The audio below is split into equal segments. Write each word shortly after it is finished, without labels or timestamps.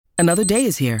Another day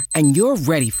is here, and you're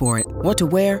ready for it. What to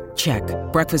wear? Check.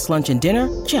 Breakfast, lunch, and dinner?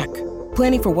 Check.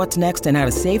 Planning for what's next and how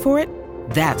to save for it?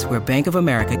 That's where Bank of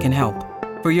America can help.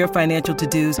 For your financial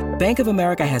to-dos, Bank of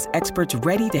America has experts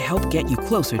ready to help get you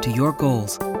closer to your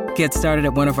goals. Get started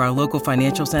at one of our local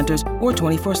financial centers or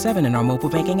 24/7 in our mobile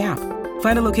banking app.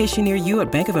 Find a location near you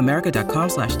at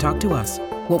bankofamerica.com/talktous.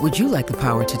 What would you like the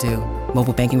power to do?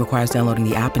 Mobile banking requires downloading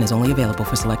the app and is only available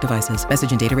for select devices.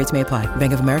 Message and data rates may apply.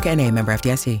 Bank of America N.A., member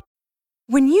FDIC.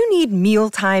 When you need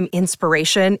mealtime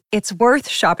inspiration, it's worth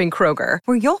shopping Kroger,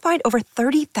 where you'll find over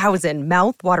 30,000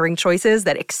 mouth-watering choices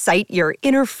that excite your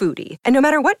inner foodie. And no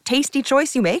matter what tasty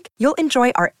choice you make, you'll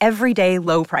enjoy our everyday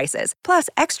low prices, plus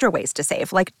extra ways to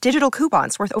save, like digital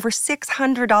coupons worth over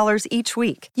 $600 each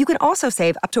week. You can also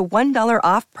save up to $1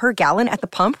 off per gallon at the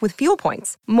pump with fuel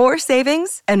points. More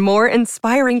savings and more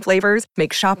inspiring flavors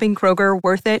make shopping Kroger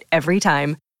worth it every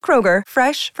time. Kroger,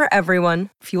 fresh for everyone.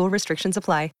 Fuel restrictions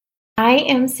apply. I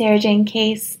am Sarah Jane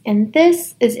Case, and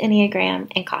this is Enneagram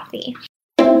and Coffee.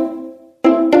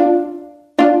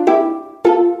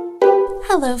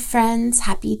 Hello, friends.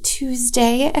 Happy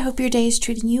Tuesday. I hope your day is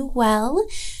treating you well.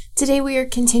 Today, we are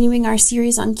continuing our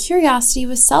series on curiosity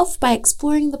with self by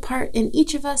exploring the part in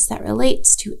each of us that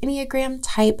relates to Enneagram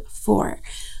Type 4.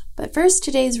 But first,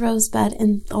 today's rosebud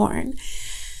and thorn.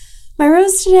 My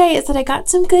rose today is that I got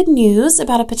some good news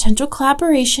about a potential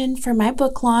collaboration for my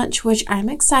book launch, which I'm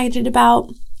excited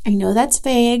about. I know that's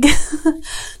vague,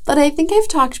 but I think I've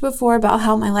talked before about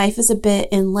how my life is a bit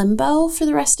in limbo for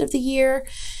the rest of the year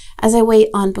as I wait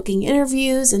on booking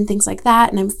interviews and things like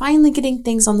that. And I'm finally getting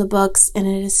things on the books, and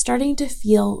it is starting to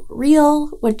feel real,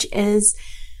 which is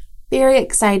very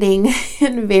exciting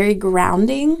and very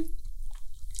grounding.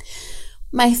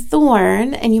 My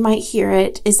thorn, and you might hear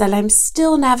it, is that I'm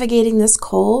still navigating this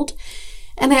cold.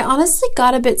 And I honestly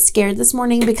got a bit scared this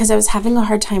morning because I was having a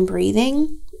hard time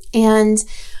breathing. And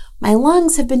my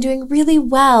lungs have been doing really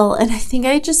well. And I think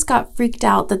I just got freaked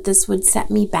out that this would set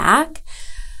me back.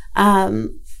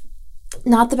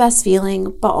 Not the best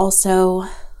feeling, but also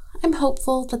I'm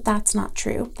hopeful that that's not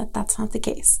true, that that's not the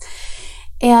case.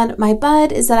 And my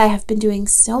bud is that I have been doing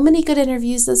so many good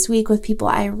interviews this week with people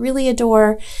I really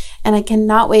adore, and I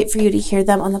cannot wait for you to hear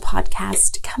them on the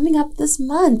podcast coming up this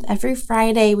month. Every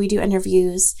Friday we do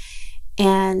interviews,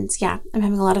 and yeah, I'm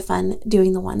having a lot of fun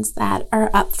doing the ones that are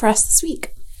up for us this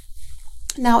week.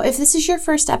 Now, if this is your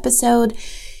first episode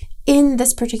in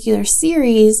this particular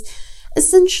series,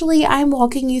 essentially, I'm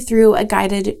walking you through a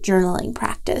guided journaling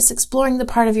practice, exploring the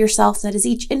part of yourself that is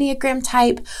each Enneagram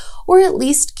type, or at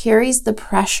least carries the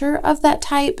pressure of that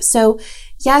type. So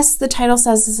yes, the title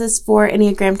says this is for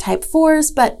Enneagram Type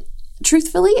 4s, but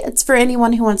truthfully, it's for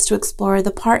anyone who wants to explore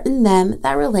the part in them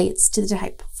that relates to the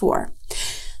Type 4.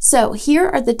 So here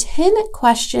are the 10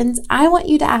 questions I want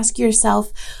you to ask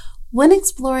yourself when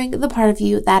exploring the part of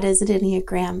you that is an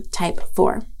Enneagram Type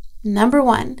 4. Number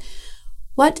 1,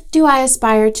 what do I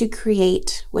aspire to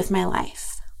create with my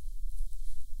life?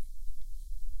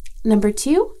 Number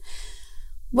 2,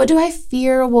 what do I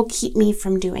fear will keep me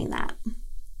from doing that?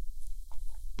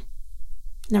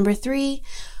 Number 3,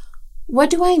 what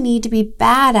do I need to be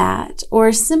bad at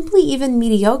or simply even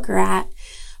mediocre at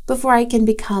before I can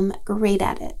become great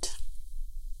at it?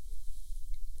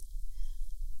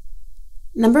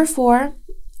 Number 4,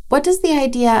 what does the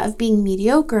idea of being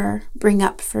mediocre bring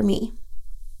up for me?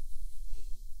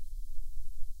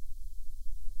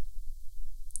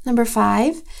 Number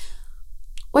 5,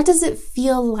 what does it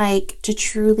feel like to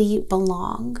truly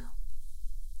belong?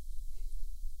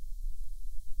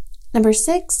 Number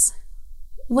 6,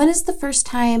 when is the first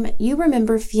time you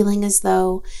remember feeling as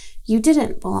though you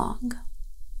didn't belong?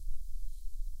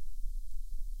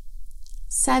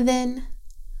 7,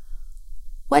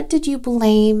 what did you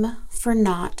blame for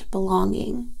not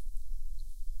belonging?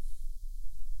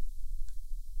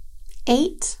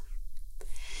 8,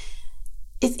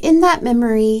 if in that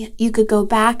memory you could go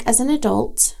back as an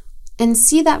adult and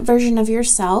see that version of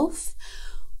yourself,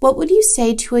 what would you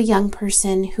say to a young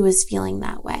person who is feeling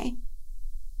that way?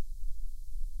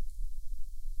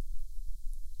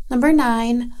 Number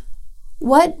 9,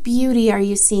 what beauty are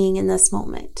you seeing in this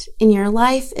moment? In your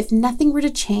life, if nothing were to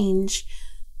change,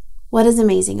 what is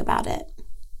amazing about it?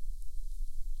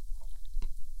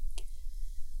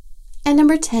 And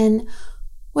number 10,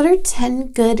 what are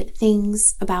 10 good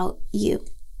things about you?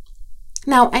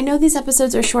 Now, I know these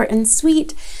episodes are short and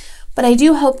sweet, But I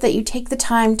do hope that you take the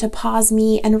time to pause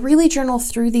me and really journal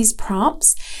through these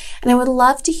prompts. And I would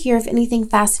love to hear if anything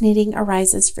fascinating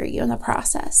arises for you in the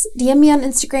process. DM me on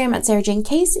Instagram at Sarah Jane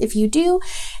Case if you do,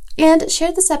 and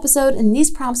share this episode and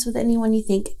these prompts with anyone you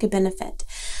think could benefit.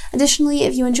 Additionally,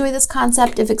 if you enjoy this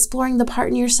concept of exploring the part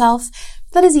in yourself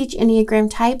that is each Enneagram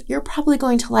type, you're probably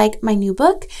going to like my new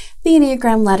book, The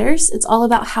Enneagram Letters. It's all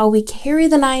about how we carry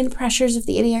the 9 pressures of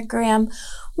the Enneagram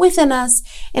within us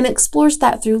and explores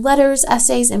that through letters,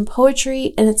 essays, and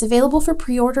poetry, and it's available for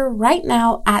pre-order right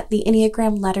now at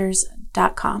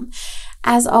theenneagramletters.com.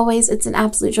 As always, it's an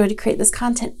absolute joy to create this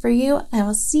content for you, and I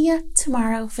will see you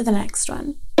tomorrow for the next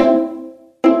one.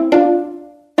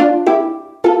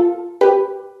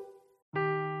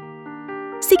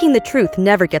 Seeking the truth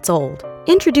never gets old.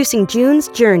 Introducing June's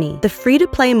Journey, the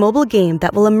free-to-play mobile game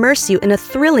that will immerse you in a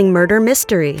thrilling murder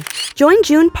mystery. Join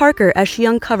June Parker as she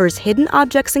uncovers hidden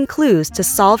objects and clues to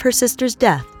solve her sister's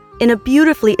death in a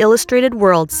beautifully illustrated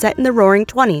world set in the Roaring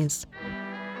 '20s.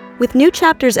 With new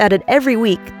chapters added every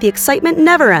week, the excitement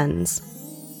never ends.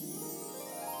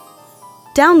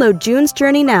 Download June's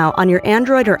Journey now on your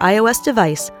Android or iOS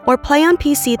device, or play on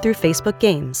PC through Facebook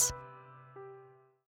Games.